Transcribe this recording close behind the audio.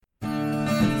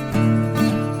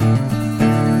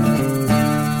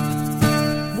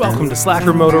Welcome to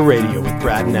Slacker Moto Radio with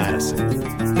Brad and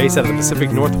Addison. Based out of the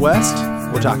Pacific Northwest,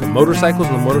 we're talking motorcycles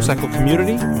and the motorcycle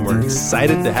community, and we're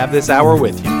excited to have this hour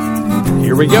with you.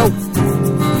 Here we go.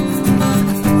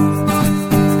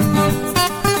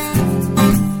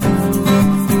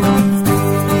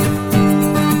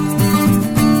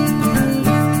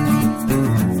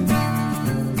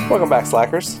 Welcome back,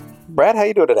 Slackers. Brad, how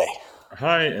you doing today?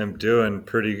 I am doing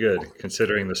pretty good,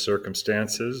 considering the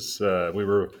circumstances.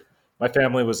 My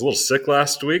family was a little sick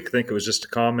last week. I think it was just a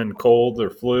common cold or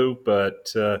flu, but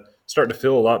starting to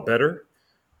feel a lot better.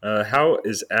 How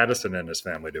is Addison and his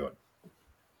family doing?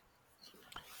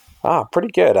 Pretty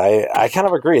good. I kind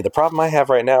of agree. The problem I have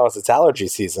right now is it's allergy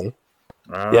season,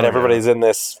 yet everybody's in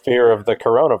this fear of the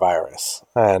coronavirus,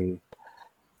 and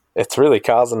it's really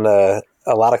causing a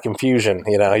lot of confusion.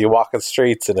 You know, you walk the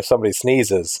streets, and if somebody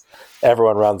sneezes,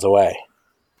 everyone runs away.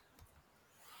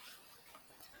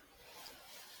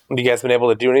 Have you guys been able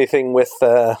to do anything with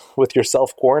your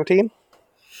self-quarantine?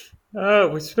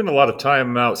 We spent a lot of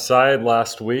time outside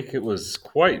last week. It was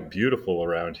quite beautiful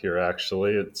around here,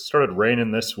 actually. It started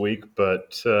raining this week,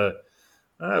 but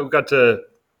we got to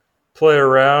play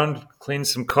around, clean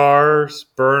some cars,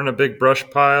 burn a big brush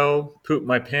pile, poop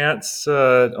my pants,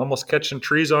 almost catching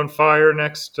trees on fire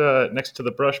next to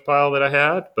the brush pile that I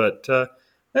had. But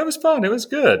it was fun. It was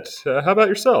good. How about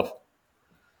yourself?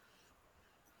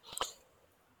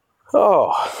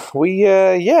 Oh, we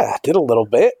did a little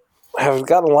bit. I've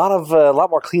got a lot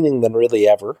more cleaning than really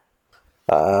ever.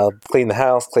 Cleaned the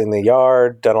house, cleaned the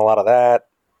yard, done a lot of that.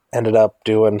 Ended up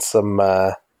doing some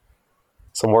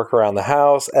work around the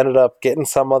house. Ended up getting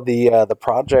some of the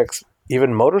projects,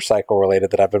 even motorcycle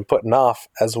related, that I've been putting off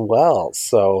as well.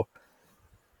 So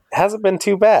it hasn't been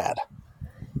too bad.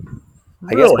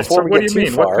 I guess before we get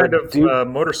too far, what kind of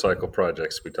motorcycle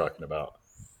projects are we talking about?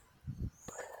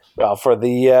 Well, for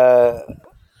the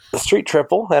street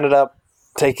triple, ended up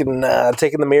taking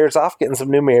the mirrors off, getting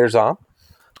some new mirrors on,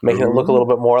 making it look a little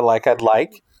bit more like I'd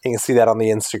like. You can see that on the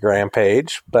Instagram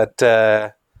page. But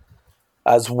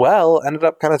as well, ended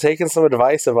up kind of taking some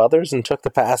advice of others and took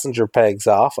the passenger pegs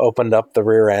off, opened up the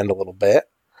rear end a little bit,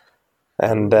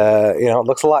 and it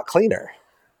looks a lot cleaner.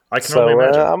 I can only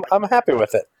imagine. I'm happy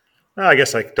with it. I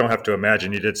guess I don't have to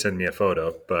imagine. You did send me a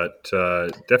photo, but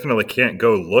definitely can't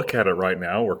go look at it right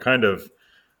now. We're kind of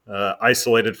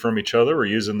isolated from each other. We're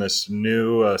using this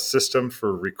new system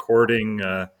for recording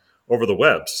over the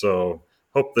web. So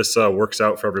hope this works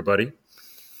out for everybody.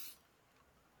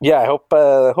 Yeah, I hope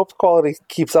the quality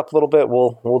keeps up a little bit.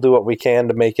 We'll do what we can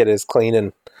to make it as clean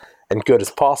and good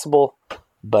as possible.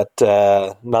 But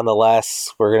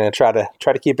nonetheless, we're going to try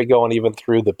to keep it going even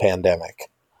through the pandemic.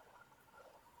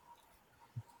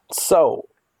 So,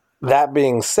 that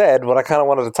being said, what I kind of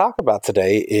wanted to talk about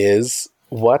today is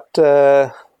right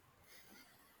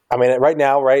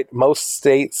now, most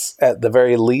states at the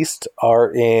very least are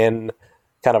in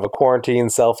kind of a quarantine,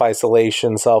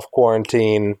 self-isolation,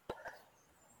 self-quarantine,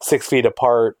 6 feet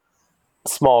apart,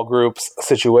 small groups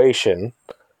situation.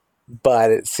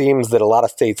 But it seems that a lot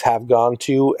of states have gone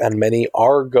to, and many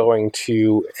are going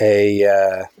to,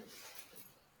 a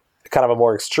kind of a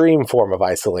more extreme form of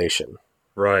isolation.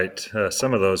 Right.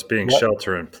 Some of those being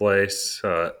shelter in place.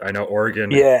 I know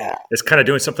Oregon is kind of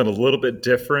doing something a little bit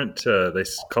different. They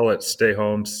call it stay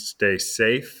home, stay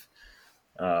safe.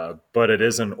 But it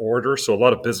is an order. So a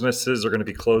lot of businesses are going to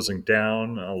be closing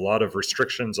down. A lot of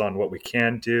restrictions on what we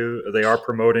can do. They are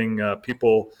promoting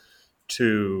people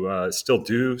to still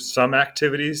do some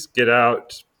activities, get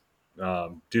out,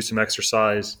 do some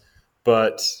exercise,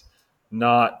 but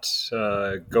not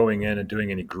going in and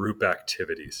doing any group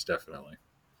activities, definitely.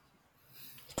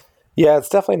 Yeah, it's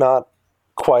definitely not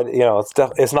quite,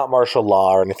 it's not martial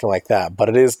law or anything like that, but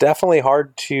it is definitely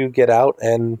hard to get out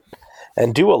and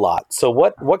do a lot. So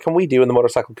what can we do in the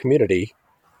motorcycle community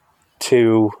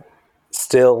to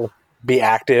still be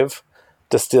active,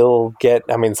 to still get,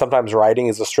 sometimes riding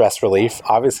is a stress relief.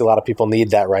 Obviously, a lot of people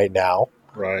need that right now.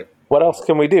 Right. What else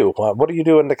can we do? What are you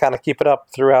doing to kind of keep it up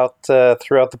throughout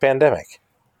the pandemic?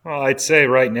 Well, I'd say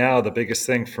right now the biggest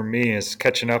thing for me is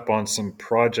catching up on some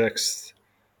projects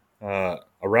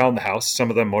around the house,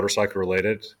 some of them motorcycle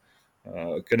related.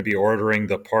 Going to be ordering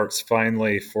the parts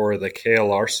finally for the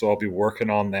KLR, so I'll be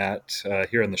working on that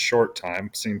here in the short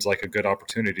time. Seems like a good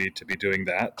opportunity to be doing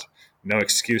that. No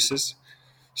excuses,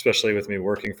 especially with me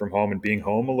working from home and being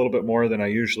home a little bit more than I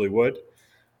usually would.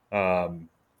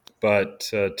 But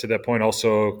to that point,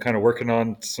 also kind of working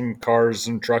on some cars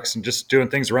and trucks and just doing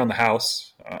things around the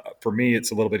house. For me,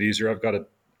 it's a little bit easier. I've got a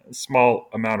small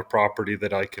amount of property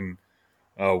that I can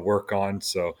work on.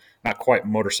 So not quite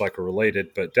motorcycle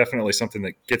related, but definitely something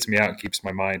that gets me out and keeps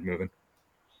my mind moving.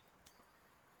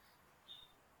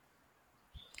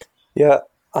 Yeah,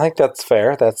 I think that's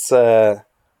fair. That's I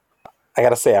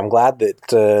gotta say, I'm glad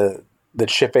that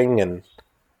shipping and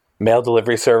mail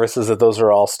delivery services, that those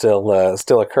are all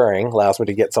still occurring. Allows me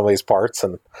to get some of these parts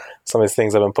and some of these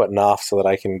things I've been putting off, so that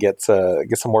I can get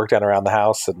some work done around the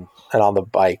house and on the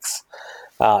bikes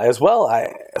as well.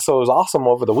 So it was awesome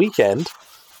over the weekend.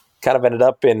 Kind of ended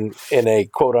up in a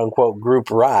quote unquote group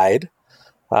ride,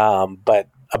 but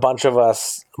a bunch of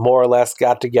us more or less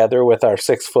got together with our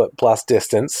 6 foot plus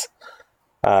distance.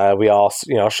 We all,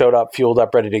 showed up, fueled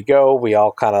up, ready to go. We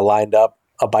all kind of lined up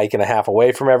a bike and a half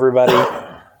away from everybody,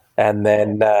 and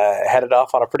then headed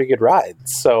off on a pretty good ride.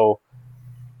 So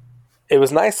it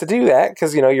was nice to do that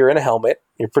because, you're in a helmet.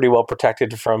 You're pretty well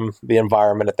protected from the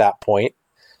environment at that point.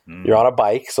 You're on a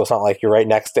bike, so it's not like you're right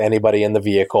next to anybody in the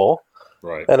vehicle.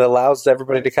 Right. And it allows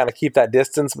everybody to kind of keep that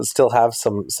distance, but still have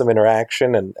some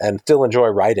interaction and still enjoy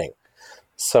riding.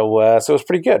 So it was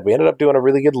pretty good. We ended up doing a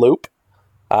really good loop.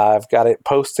 I've got it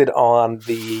posted on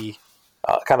the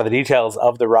kind of the details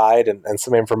of the ride and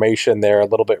some information there a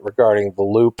little bit regarding the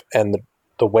loop and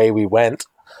the way we went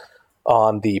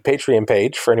on the Patreon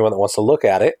page for anyone that wants to look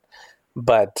at it.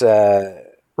 But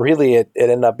really, it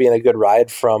ended up being a good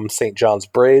ride from St. John's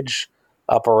Bridge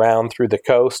up around through the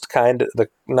coast,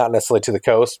 not necessarily to the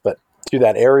coast, but through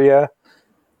that area,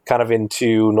 kind of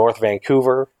into North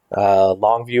Vancouver,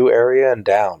 Longview area, and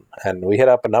down. And we hit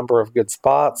up a number of good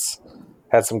spots,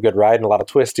 had some good riding, a lot of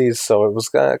twisties. So it was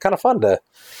kind of fun to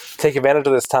take advantage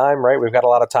of this time, right? We've got a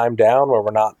lot of time down where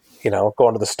we're not,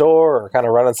 going to the store or kind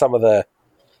of running some of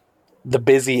the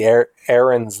busy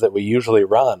errands that we usually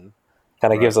run.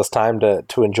 Kind of gives us time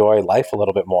to enjoy life a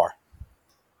little bit more.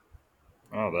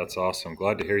 Oh, that's awesome.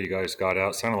 Glad to hear you guys got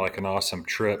out. Sounded like an awesome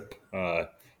trip.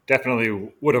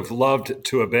 Definitely would have loved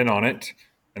to have been on it.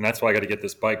 And that's why I got to get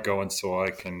this bike going so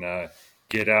I can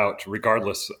get out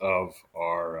regardless of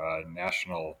our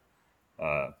national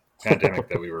pandemic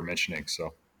that we were mentioning.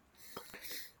 So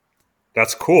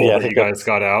that's cool that you guys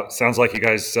got out. Sounds like you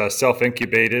guys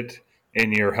self-incubated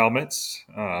in your helmets.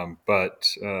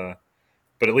 But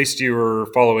at least you were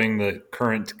following the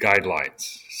current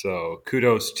guidelines. So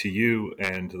kudos to you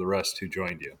and to the rest who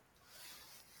joined you.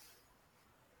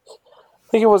 I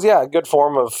think it was, a good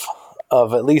form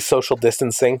of at least social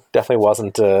distancing. Definitely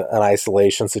wasn't an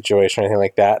isolation situation or anything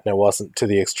like that. And it wasn't to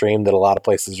the extreme that a lot of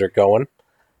places are going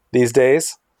these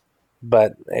days.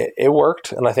 But it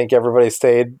worked. And I think everybody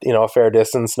stayed, a fair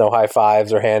distance, no high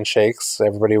fives or handshakes.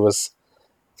 Everybody was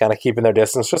kind of keeping their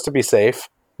distance just to be safe.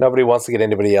 Nobody wants to get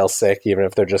anybody else sick, even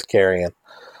if they're just carrying.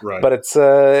 Right. But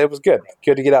it was good.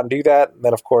 Good to get out and do that. And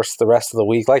then, of course, the rest of the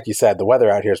week, like you said, the weather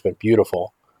out here has been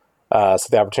beautiful. So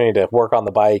the opportunity to work on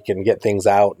the bike and get things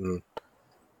out and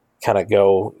kind of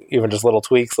go, even just little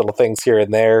tweaks, little things here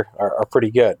and there are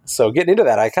pretty good. So getting into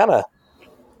that, I kind of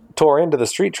tore into the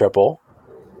street triple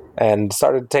and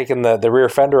started taking the rear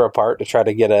fender apart to try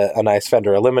to get a nice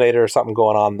fender eliminator or something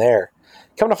going on there.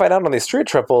 Come to find out on these street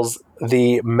triples,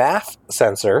 the MAF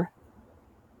sensor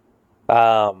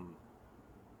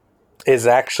is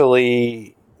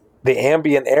actually, the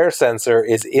ambient air sensor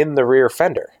is in the rear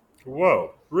fender.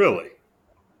 Whoa, really?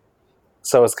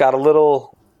 So it's got a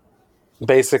little,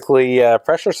 basically,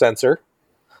 pressure sensor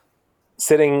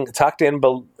sitting tucked in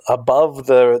above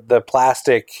the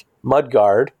plastic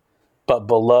mudguard, but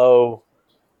below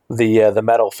the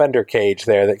metal fender cage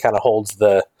there that kind of holds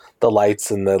the lights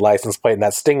and the license plate and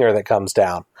that stinger that comes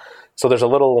down. So there's a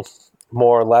little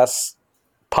more or less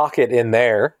pocket in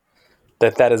there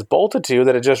that is bolted to,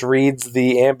 that it just reads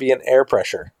the ambient air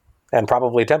pressure and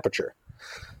probably temperature.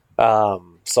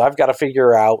 So I've got to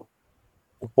figure out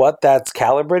what that's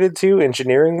calibrated to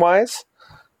engineering wise.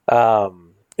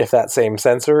 If that same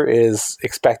sensor is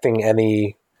expecting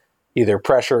any either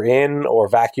pressure in or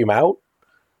vacuum out,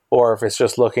 or if it's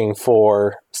just looking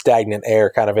for stagnant air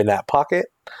kind of in that pocket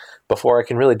before I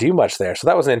can really do much there. So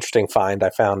that was an interesting find I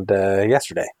found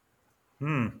yesterday.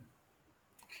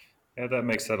 Yeah, that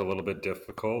makes that a little bit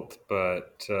difficult,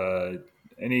 but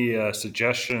any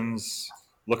suggestions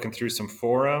looking through some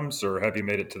forums, or have you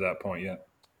made it to that point yet?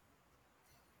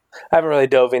 I haven't really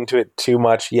dove into it too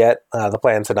much yet. The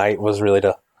plan tonight was really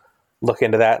to look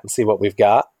into that and see what we've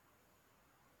got.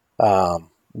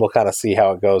 We'll kind of see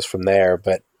how it goes from there,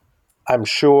 but I'm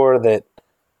sure that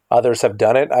others have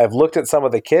done it. I've looked at some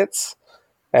of the kits,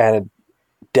 and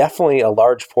definitely a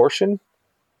large portion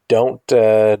don't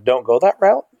go that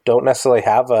route. Don't necessarily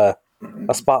have a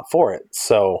spot for it.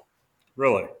 So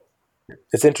really,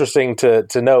 it's interesting to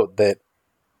note that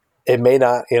it may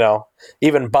not,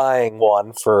 even buying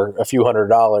one for a few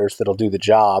 $100s that'll do the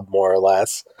job more or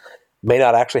less, may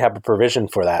not actually have a provision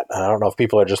for that. I don't know if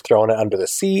people are just throwing it under the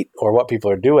seat or what people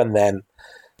are doing then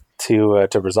to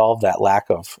resolve that lack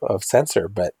of sensor.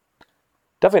 But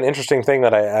definitely an interesting thing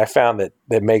that I found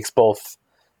that makes both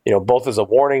as a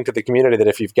warning to the community that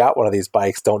if you've got one of these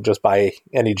bikes, don't just buy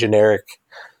any generic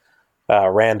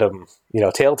random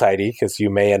tail tidy, because you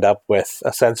may end up with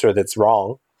a sensor that's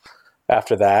wrong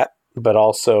after that. But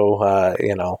also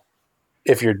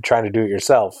if you're trying to do it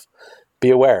yourself, be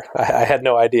aware. I had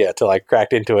no idea till I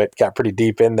cracked into it, got pretty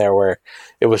deep in there, where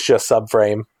it was just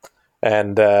subframe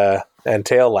and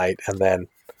tail light, and then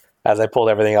as I pulled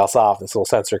everything else off, this little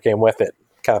sensor came with it.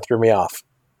 Kind of threw me off.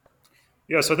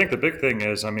 Yeah, so I think the big thing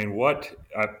is, and I'm going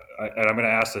to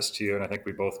ask this to you, and I think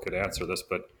we both could answer this,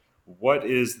 but what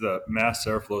is the mass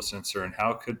airflow sensor, and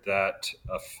how could that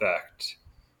affect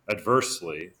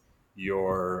adversely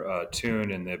your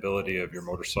tune and the ability of your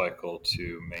motorcycle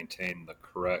to maintain the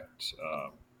correct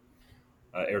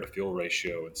air-to-fuel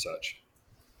ratio and such?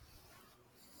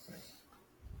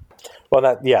 Well,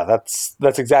 that's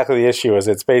exactly the issue. Is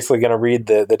it's basically going to read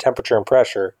the temperature and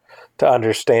pressure to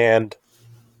understand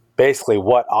basically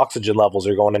what oxygen levels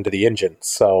are going into the engine.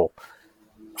 So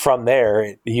from there,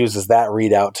 it uses that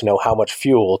readout to know how much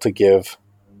fuel to give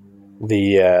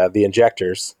the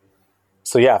injectors.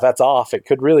 So yeah, if that's off, it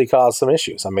could really cause some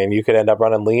issues. I mean, you could end up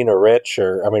running lean or rich,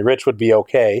 rich would be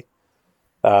okay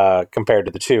compared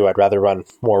to the two. I'd rather run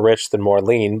more rich than more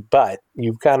lean, but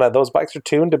those bikes are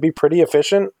tuned to be pretty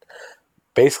efficient.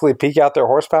 Basically peak out their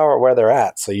horsepower where they're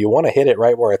at. So you want to hit it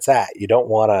right where it's at. You don't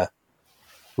want to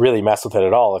really mess with it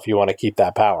at all if you want to keep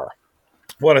that power.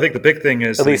 Well, I think the big thing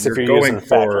is at least if you're going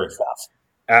for stuff.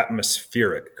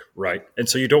 Atmospheric, right? And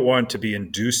so you don't want to be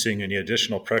inducing any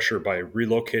additional pressure by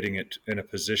relocating it in a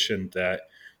position that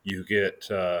you get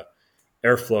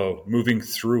airflow moving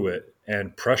through it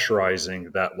and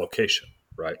pressurizing that location,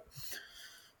 right?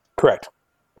 Correct.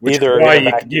 Which is why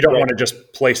you don't want to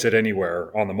just place it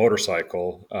anywhere on the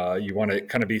motorcycle. You want to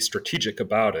kind of be strategic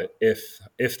about it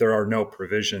if there are no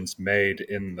provisions made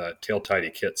in the tail tidy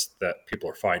kits that people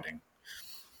are finding.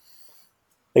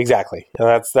 Exactly.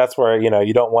 And that's where,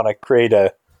 you don't want to create an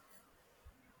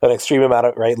extreme amount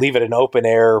of, right, leave it in open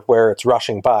air where it's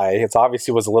rushing by. It's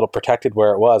obviously was a little protected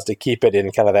where it was to keep it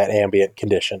in kind of that ambient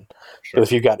condition. Sure. But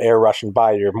if you've got air rushing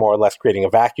by, you're more or less creating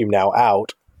a vacuum now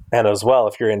out. And as well,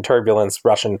 if you're in turbulence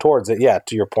rushing towards it, yeah,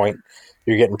 to your point,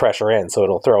 you're getting pressure in, so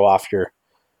it'll throw off your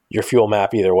fuel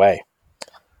map either way.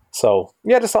 So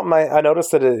yeah, just something I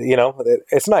noticed that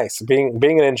it's nice being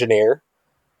an engineer.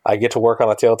 I get to work on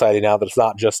a tail tidy now that it's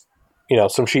not just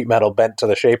some sheet metal bent to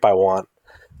the shape I want,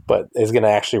 but is going to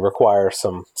actually require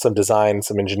some design,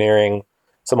 some engineering,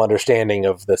 some understanding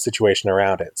of the situation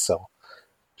around it. So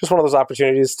just one of those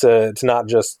opportunities to not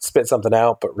just spit something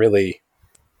out, but really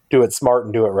do it smart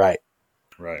and do it right.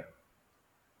 Right.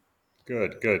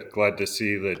 Good. Glad to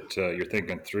see that you're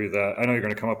thinking through that. I know you're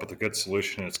going to come up with a good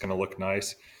solution. It's going to look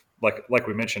nice. Like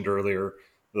we mentioned earlier,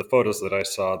 the photos that I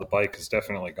saw, the bike has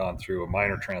definitely gone through a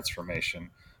minor transformation,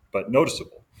 but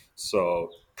noticeable.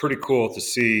 So pretty cool to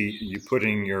see you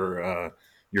putting your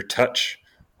touch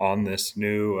on this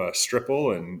new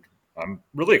Stripple, and I'm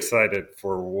really excited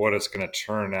for what it's going to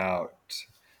turn out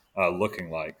looking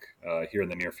like here in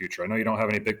the near future. I know you don't have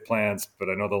any big plans, but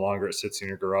I know the longer it sits in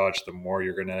your garage, the more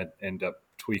you're going to end up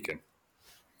tweaking.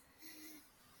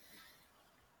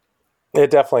 It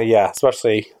definitely, yeah,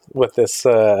 especially with this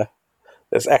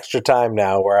extra time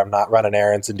now where I'm not running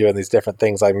errands and doing these different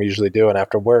things I'm usually doing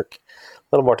after work.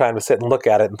 A little more time to sit and look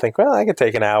at it and think, well, I could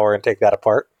take an hour and take that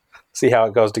apart, see how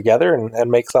it goes together,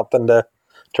 and make something to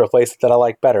replace it that I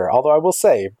like better. Although I will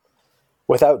say,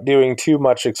 without doing too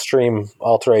much extreme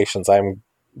alterations,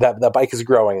 that bike is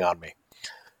growing on me.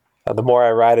 The more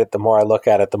I ride it, the more I look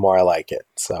at it, the more I like it.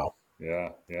 So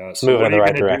yeah. It's moving in the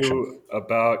right direction. Do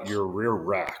about your rear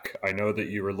rack? I know that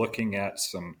you were looking at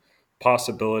some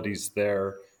possibilities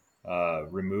there,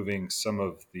 removing some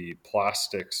of the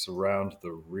plastics around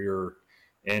the rear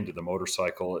end of the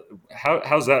motorcycle.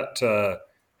 How's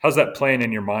that playing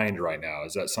in your mind right now?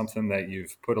 Is that something that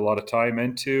you've put a lot of time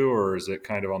into, or is it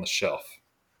kind of on the shelf?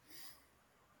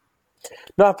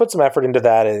 No, I put some effort into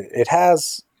that. It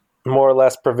has more or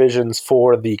less provisions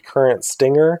for the current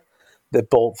Stinger that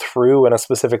bolt through in a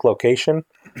specific location.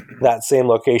 That same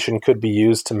location could be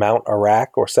used to mount a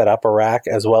rack or set up a rack,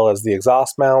 as well as the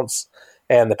exhaust mounts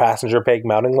and the passenger peg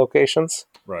mounting locations.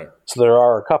 Right. So there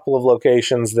are a couple of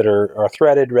locations that are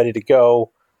threaded, ready to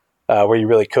go, where you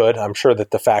really could. I'm sure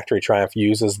that the factory Triumph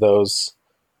uses those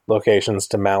locations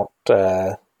to mount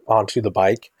onto the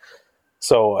bike.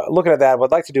 So looking at that,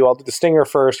 what I'd like to do, I'll do the Stinger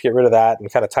first, get rid of that,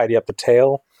 and kind of tidy up the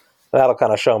tail. That'll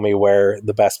kind of show me where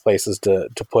the best places to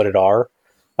put it are.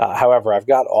 However, I've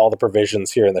got all the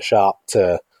provisions here in the shop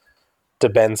to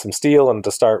bend some steel and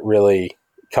to start really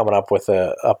coming up with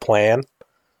a plan.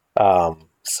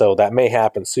 So that may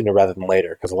happen sooner rather than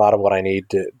later, because a lot of what I need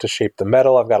to shape the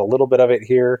metal, I've got a little bit of it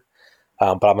here,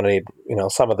 but I'm going to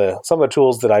need, some of the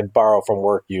tools that I'd borrow from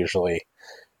work usually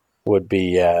would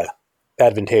be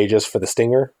advantageous for the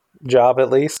Stinger job at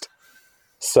least.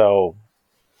 So,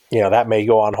 that may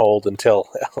go on hold until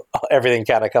everything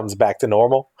kind of comes back to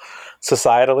normal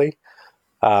societally.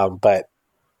 But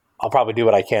I'll probably do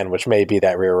what I can, which may be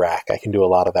that rear rack. I can do a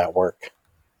lot of that work,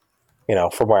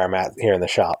 from where I'm at here in the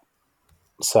shop.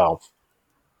 So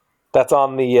that's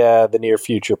on the near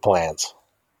future plans.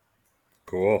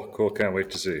 Cool. Can't wait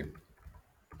to see.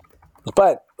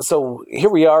 But so here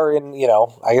we are in,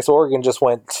 I guess Oregon just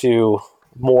went to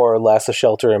more or less a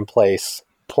shelter in place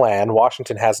plan.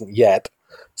 Washington hasn't yet.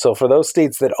 So for those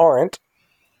states that aren't,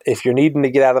 if you're needing to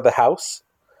get out of the house,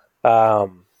 I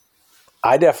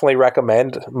definitely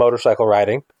recommend motorcycle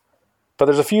riding. But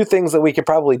there's a few things that we could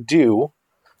probably do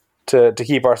to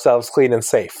keep ourselves clean and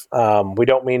safe. We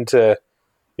don't mean to,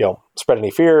 spread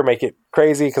any fear, make it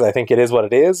crazy, because I think it is what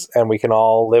it is, and we can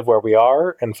all live where we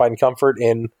are and find comfort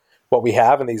in what we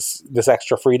have and this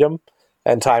extra freedom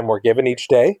and time we're given each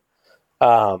day.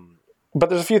 But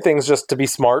there's a few things just to be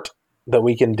smart that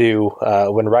we can do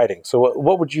when riding. So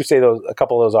what would you say a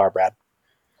couple of those are, Brad?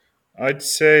 I'd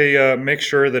say make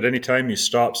sure that anytime you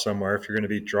stop somewhere, if you're going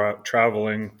to be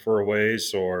traveling for a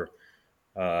ways or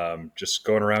just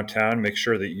going around town, make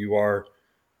sure that you are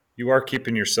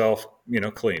keeping yourself,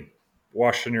 clean.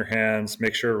 Washing your hands,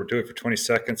 make sure do it for 20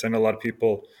 seconds. I know a lot of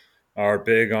people are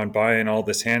big on buying all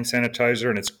this hand sanitizer,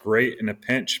 and it's great in a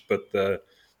pinch, but the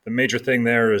major thing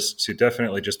there is to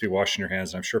definitely just be washing your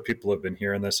hands. And I'm sure people have been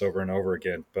hearing this over and over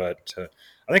again, but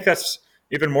I think that's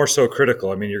even more so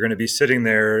critical. I mean, you're going to be sitting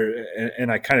there,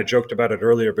 and I kind of joked about it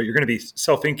earlier, but you're going to be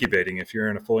self-incubating. If you're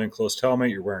in a fully enclosed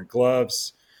helmet, you're wearing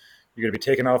gloves, you're going to be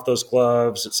taking off those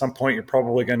gloves. At some point, you're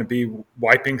probably going to be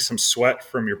wiping some sweat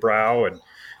from your brow. And,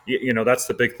 that's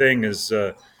the big thing is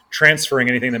transferring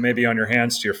anything that may be on your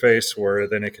hands to your face, where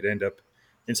then it could end up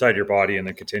inside your body and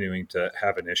then continuing to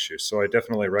have an issue. So I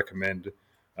definitely recommend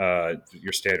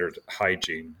your standard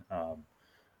hygiene.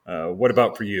 What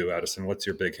about for you, Addison? What's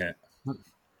your big hint?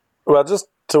 Well, just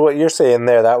to what you're saying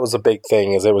there, that was a big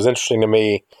thing. Is it was interesting to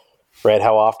me, right?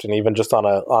 How often, even just on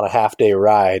a half day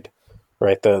ride,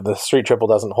 right? The street triple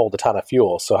doesn't hold a ton of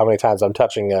fuel. So how many times I'm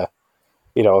touching a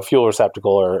fuel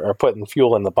receptacle or putting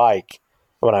fuel in the bike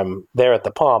when I'm there at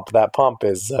the pump, that pump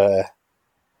is,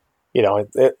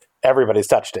 everybody's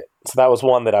touched it. So that was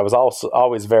one that I was also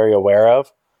always very aware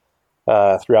of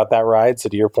throughout that ride. So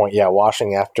to your point, yeah,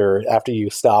 washing after you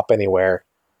stop anywhere,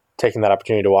 taking that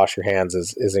opportunity to wash your hands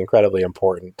is incredibly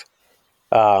important.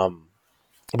 But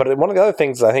one of the other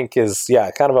things I think is,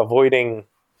 kind of avoiding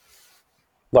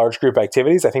large group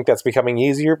activities. I think that's becoming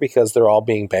easier because they're all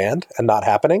being banned and not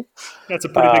happening. That's a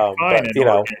pretty big fine in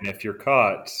Oregon if you're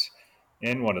caught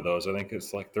in one of those. I think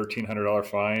it's like $1,300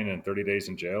 fine and 30 days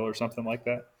in jail or something like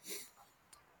that.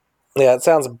 Yeah,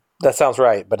 that sounds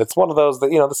right. But it's one of those that,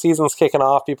 the season's kicking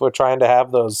off. People are trying to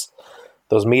have those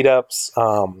meetups.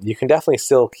 You can definitely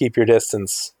still keep your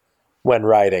distance when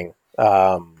riding,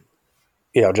 and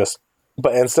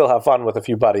still have fun with a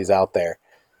few buddies out there.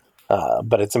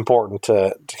 But it's important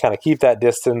to kind of keep that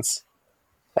distance.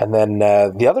 And then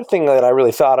the other thing that I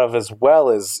really thought of as well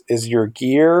is your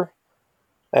gear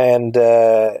and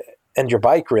your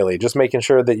bike, really. Just making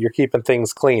sure that you're keeping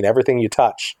things clean, everything you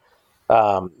touch.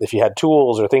 If you had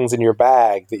tools or things in your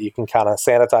bag, that you can kind of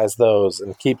sanitize those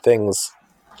and keep things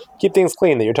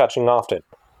clean that you're touching often.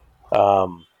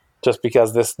 Just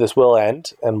because this will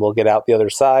end and we'll get out the other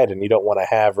side, and you don't want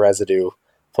to have residue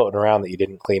floating around that you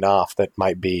didn't clean off that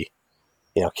might be,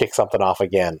 kick something off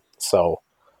again. So,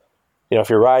 if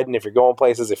you're riding, if you're going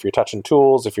places, if you're touching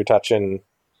tools, if you're touching,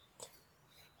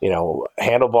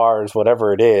 handlebars,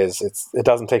 whatever it is, it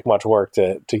doesn't take much work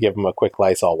to give them a quick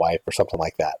Lysol wipe or something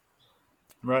like that.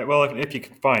 Right. Well, if you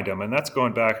can find them, and that's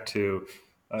going back to,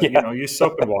 use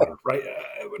soap and water, right?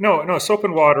 No, soap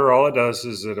and water, all it does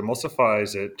is it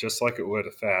emulsifies it just like it would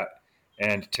a fat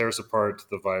and tears apart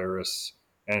the virus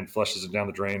and flushes it down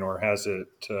the drain, or has it,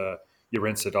 you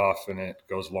rinse it off and it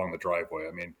goes along the driveway.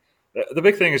 I mean, the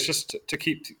big thing is just to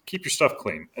keep your stuff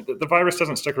clean. The virus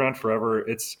doesn't stick around forever.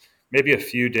 It's maybe a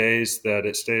few days that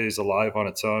it stays alive on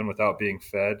its own without being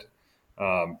fed.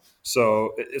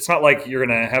 So it's not like you're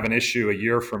going to have an issue a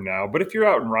year from now. But if you're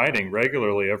out and riding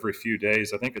regularly every few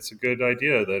days, I think it's a good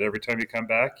idea that every time you come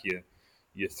back,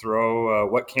 you throw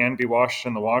what can be washed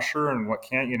in the washer and what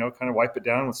can't, kind of wipe it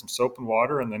down with some soap and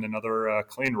water, and then another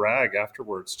clean rag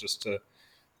afterwards, just to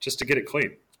get it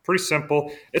clean. pretty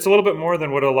simple. It's a little bit more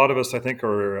than what a lot of us, I think,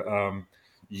 are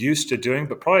used to doing,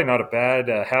 but probably not a bad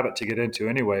habit to get into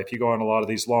anyway. If you go on a lot of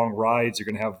these long rides, you're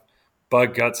going to have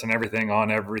bug guts and everything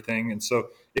on everything. And so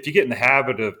if you get in the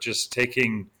habit of just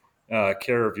taking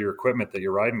care of your equipment that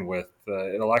you're riding with,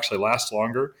 it'll actually last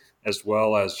longer, as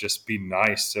well as just be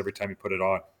nice every time you put it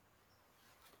on.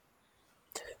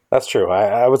 That's true.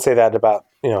 I would say that about,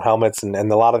 helmets and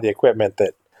a lot of the equipment,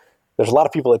 that there's a lot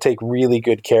of people that take really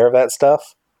good care of that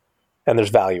stuff, and there's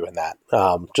value in that.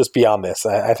 Just beyond this,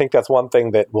 I think that's one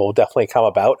thing that will definitely come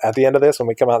about at the end of this when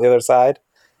we come out the other side,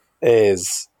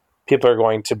 is people are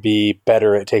going to be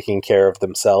better at taking care of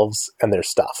themselves and their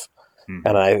stuff. Mm-hmm.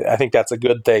 And I think that's a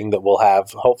good thing, that we'll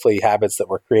have hopefully habits that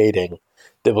we're creating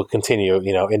that will continue,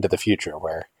 into the future,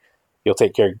 where you'll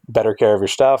take better care of your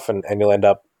stuff, and you'll end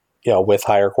up, with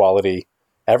higher quality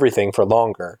everything for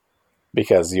longer,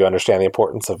 because you understand the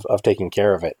importance of taking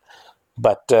care of it.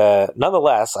 But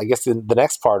nonetheless, I guess the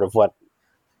next part of what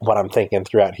I'm thinking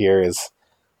throughout here is,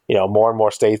 more and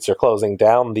more states are closing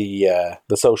down the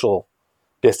social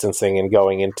distancing and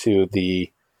going into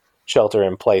the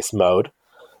shelter-in-place mode.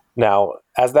 Now,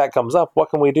 as that comes up,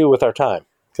 what can we do with our time?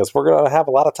 Because we're going to have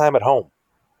a lot of time at home.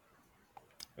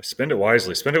 Spend it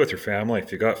wisely. Spend it with your family.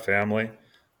 If you got family,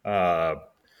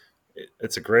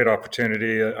 it's a great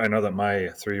opportunity. I know that my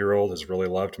 3-year-old has really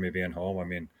loved me being home. I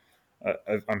mean,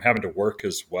 I'm having to work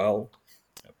as well,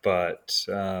 but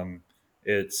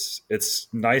it's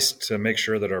nice to make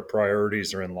sure that our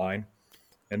priorities are in line.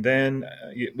 And then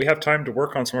we have time to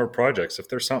work on some of our projects. If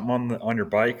there's something on your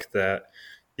bike that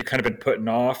you kind of been putting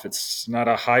off, it's not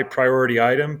a high priority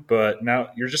item, but now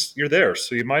you're there.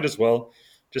 So you might as well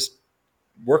just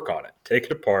work on it, take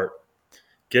it apart,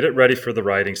 get it ready for the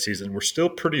riding season. We're still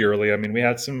pretty early. I mean, we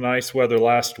had some nice weather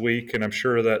last week, and I'm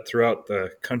sure that throughout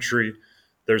the country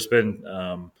there's been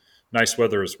nice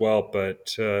weather as well.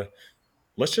 But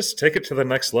let's just take it to the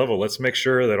next level. Let's make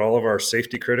sure that all of our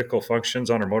safety critical functions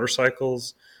on our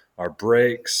motorcycles, our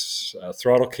brakes,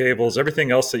 throttle cables, everything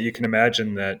else that you can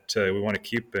imagine that we want to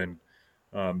keep in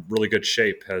really good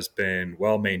shape has been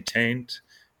well maintained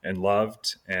and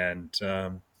loved. And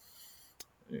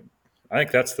I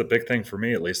think that's the big thing for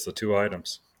me, at least the 2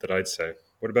 items that I'd say.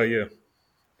 What about you?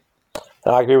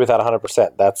 I agree with that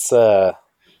 100%. That's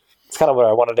kind of what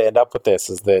I wanted to end up with this,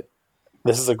 is that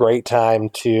this is a great time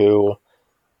to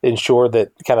ensure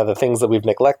that kind of the things that we've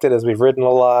neglected as we've ridden a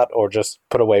lot, or just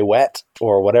put away wet,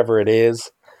 or whatever it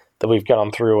is that we've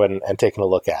gone through and taken a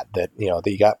look at, that,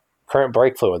 that you got current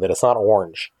brake fluid, that it's not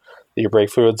orange, that your brake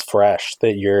fluid's fresh,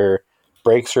 that your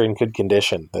brakes are in good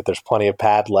condition, that there's plenty of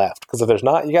pad left. Because if there's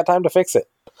not, you got time to fix it.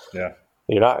 Yeah.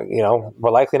 You're not, we're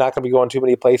likely not going to be going too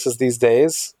many places these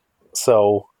days.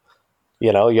 So,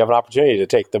 you have an opportunity to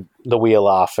take the wheel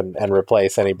off and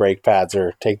replace any brake pads,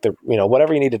 or take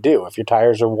whatever you need to do. If your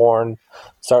tires are worn,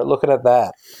 start looking at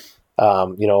that.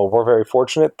 We're very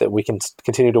fortunate that we can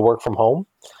continue to work from home,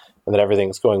 and that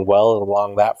everything's going well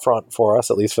along that front for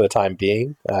us, at least for the time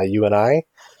being, you and I.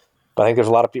 But I think there's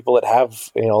a lot of people that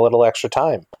have, a little extra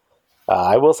time.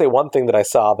 I will say one thing that I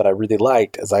saw that I really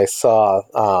liked is I saw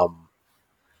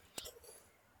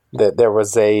that there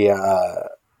was a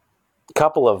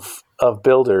couple of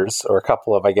builders, or a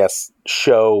couple of, I guess,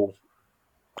 show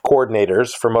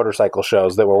coordinators for motorcycle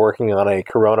shows that were working on a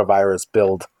coronavirus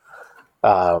build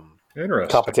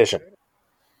competition,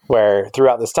 where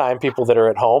throughout this time, people that are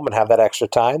at home and have that extra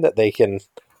time, that they can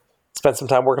spend some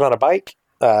time working on a bike,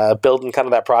 building kind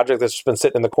of that project that's just been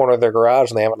sitting in the corner of their garage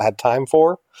and they haven't had time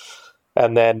for,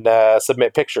 and then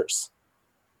submit pictures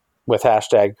with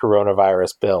hashtag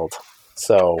coronavirus build.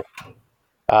 So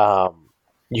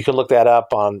you can look that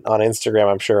up on Instagram.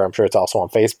 I'm sure it's also on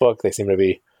Facebook. They seem to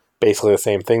be basically the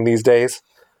same thing these days.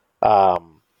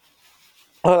 Well,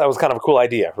 that was kind of a cool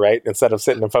idea, right? Instead of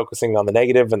sitting and focusing on the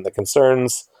negative and the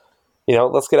concerns,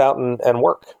 let's get out and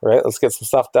work, right? Let's get some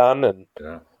stuff done, and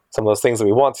some of those things that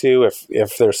we want to.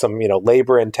 If there's some,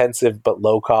 labor intensive but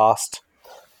low cost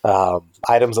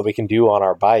items that we can do on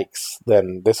our bikes,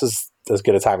 then this is as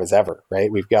good a time as ever, right?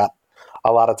 We've got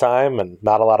a lot of time and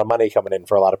not a lot of money coming in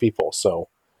for a lot of people. So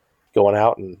going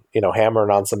out and,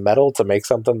 hammering on some metal to make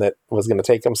something that was going to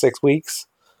take them 6 weeks,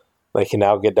 they can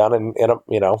now get done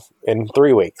in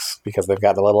 3 weeks, because they've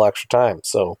got a little extra time.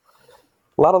 So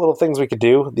a lot of little things we could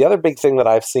do. The other big thing that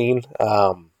I've seen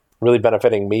really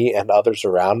benefiting me and others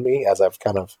around me, as I've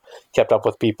kind of kept up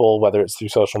with people, whether it's through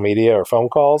social media or phone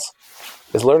calls,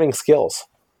 is learning skills.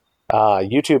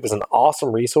 YouTube is an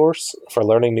awesome resource for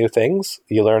learning new things.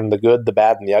 You learn the good, the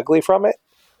bad, and the ugly from it.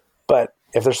 But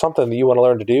if there's something that you want to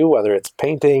learn to do, whether it's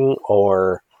painting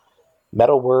or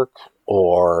metalwork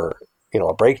or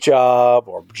a brake job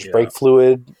or just brake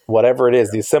fluid, whatever it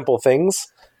is, these simple things,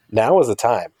 now is the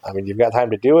time. I mean, you've got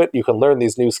time to do it. You can learn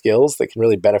these new skills that can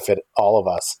really benefit all of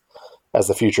us as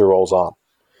the future rolls on.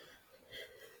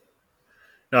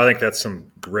 No, I think that's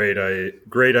some great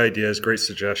ideas, great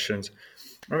suggestions.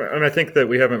 And I think that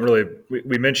we haven't really,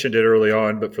 we mentioned it early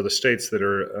on, but for the states that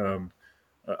are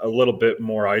a little bit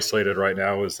more isolated right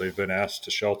now as they've been asked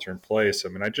to shelter in place, I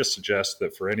mean, I just suggest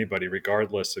that for anybody,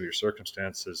 regardless of your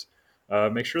circumstances,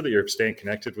 make sure that you're staying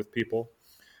connected with people.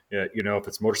 Yeah, if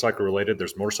it's motorcycle related,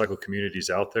 there's motorcycle communities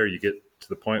out there. You get to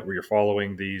the point where you're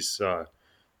following these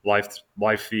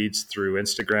live feeds through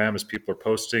Instagram as people are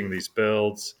posting these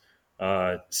builds.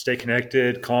 Stay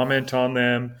connected, comment on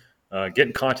them, get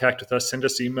in contact with us, send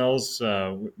us emails.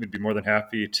 We'd be more than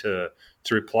happy to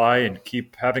reply and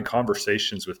keep having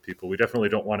conversations with people. We definitely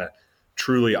don't want to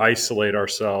truly isolate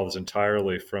ourselves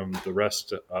entirely from the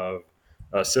rest of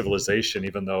civilization,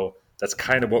 even though that's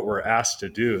kind of what we're asked to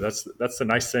do. That's the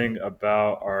nice thing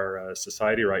about our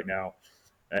society right now,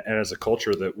 and as a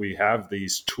culture, that we have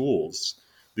these tools,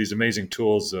 these amazing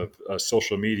tools of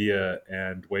social media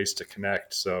and ways to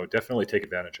connect. So definitely take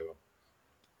advantage of them.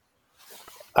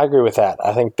 I agree with that.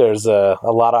 I think there's a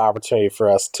lot of opportunity for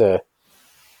us to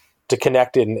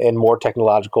connect in more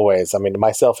technological ways. I mean,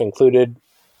 myself included,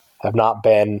 have not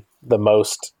been the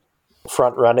most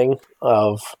front running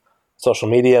of social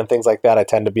media and things like that. I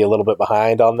tend to be a little bit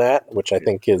behind on that, which I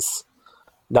think is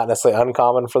not necessarily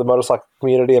uncommon for the motorcycle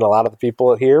community and a lot of the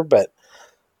people here, but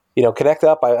connect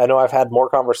up. I know I've had more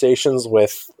conversations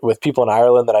with people in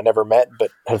Ireland that I never met, but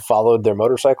have followed their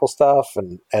motorcycle stuff,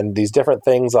 and these different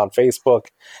things on Facebook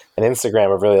and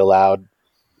Instagram have really allowed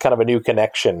kind of a new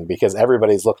connection, because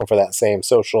everybody's looking for that same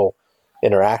social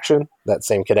interaction, that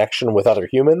same connection with other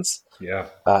humans. Yeah.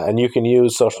 And you can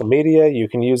use social media. You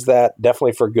can use that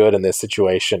definitely for good in this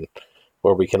situation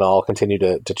where we can all continue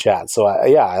to chat. So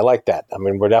I like that. I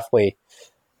mean, we're definitely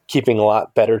keeping a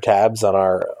lot better tabs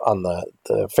on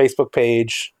the Facebook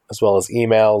page, as well as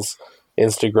emails,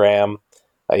 Instagram,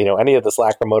 any of the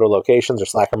Slacker Moto locations or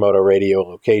Slacker Moto Radio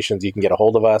locations, you can get a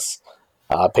hold of us.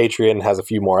 Patreon has a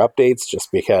few more updates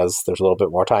just because there's a little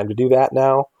bit more time to do that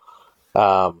now.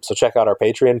 So check out our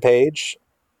Patreon page,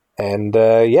 and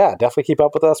definitely keep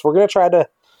up with us. We're going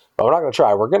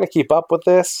to keep up with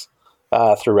this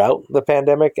throughout the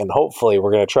pandemic, and hopefully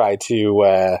we're going to try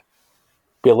to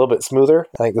be a little bit smoother.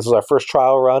 I think this was our first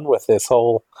trial run with this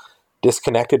whole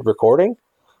disconnected recording,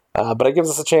 but it gives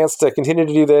us a chance to continue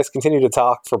to do this, continue to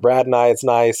talk. For Brad and I, it's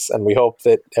nice, and we hope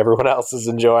that everyone else is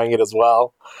enjoying it as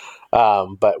well.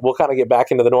 But we'll kind of get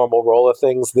back into the normal roll of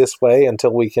things this way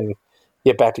until we can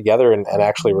get back together and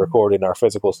actually record in our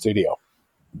physical studio.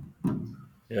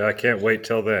 Yeah, I can't wait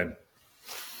till then.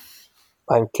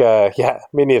 I think,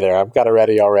 me neither. I've got it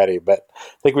ready already, but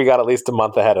I think we got at least a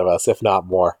month ahead of us, if not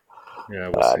more.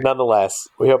 Yeah, we'll see. Nonetheless,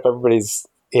 we hope everybody's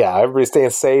staying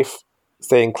safe,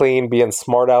 staying clean, being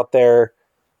smart out there.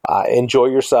 Enjoy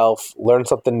yourself, learn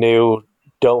something new.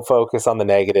 Don't focus on the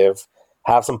negative.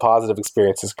 Have some positive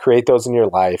experiences. Create those in your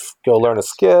life. Go learn a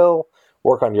skill,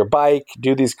 work on your bike,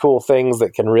 do these cool things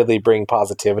that can really bring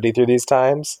positivity through these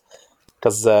times.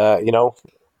 Because,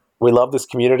 we love this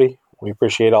community. We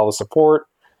appreciate all the support.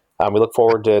 We look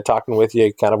forward to talking with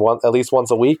you kind of at least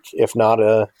once a week, if not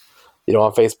on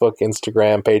Facebook,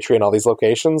 Instagram, Patreon, all these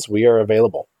locations. We are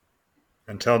available.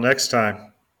 Until next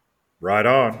time, ride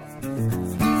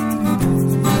on.